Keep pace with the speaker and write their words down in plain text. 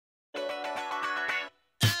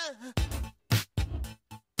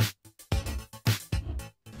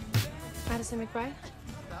Madison McBride?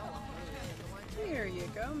 Here you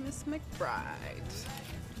go, Miss McBride.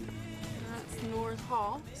 That's North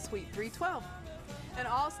Hall, Suite 312. And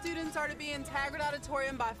all students are to be in Taggart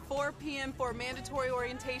Auditorium by 4 p.m. for a mandatory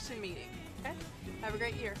orientation meeting. Okay? Have a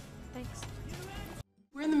great year. Thanks.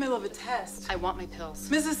 We're in the middle of a test. I want my pills.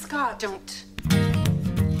 Mrs. Scott. Don't.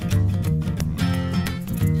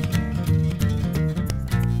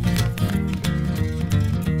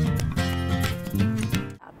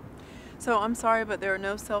 So I'm sorry, but there are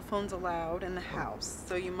no cell phones allowed in the house.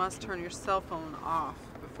 So you must turn your cell phone off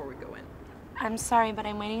before we go in. I'm sorry, but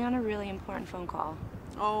I'm waiting on a really important phone call.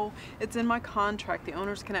 Oh, it's in my contract. The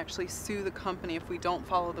owners can actually sue the company if we don't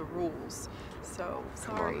follow the rules. So,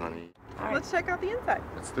 sorry. Come on, honey. All right. Let's check out the inside.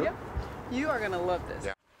 Let's do it. Yep. You are gonna love this.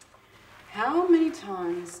 Yeah. How many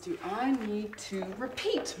times do I need to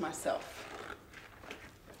repeat myself?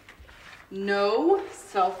 No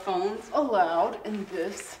cell phones allowed in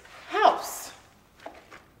this house.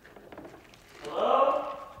 Hello?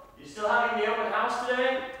 You still having the open house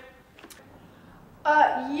today?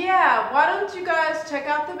 Yeah, why don't you guys check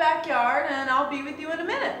out the backyard and I'll be with you in a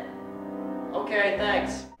minute. Okay,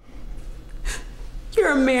 thanks.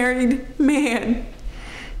 You're a married man.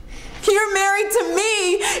 You're married to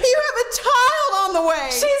me. You have a child on the way.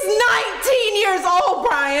 She's 19 years old,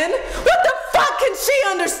 Brian. What the fuck can she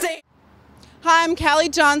understand? Hi, I'm Callie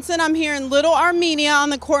Johnson. I'm here in Little Armenia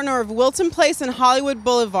on the corner of Wilton Place and Hollywood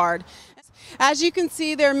Boulevard. As you can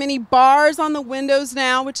see, there are many bars on the windows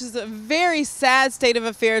now, which is a very sad state of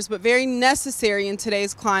affairs, but very necessary in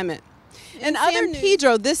today's climate. In San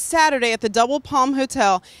Pedro this Saturday at the Double Palm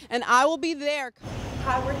Hotel, and I will be there.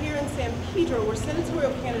 Hi, we're here in San Pedro, where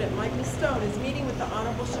senatorial candidate Michael Stone is meeting with the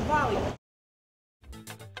Honorable Chevalier.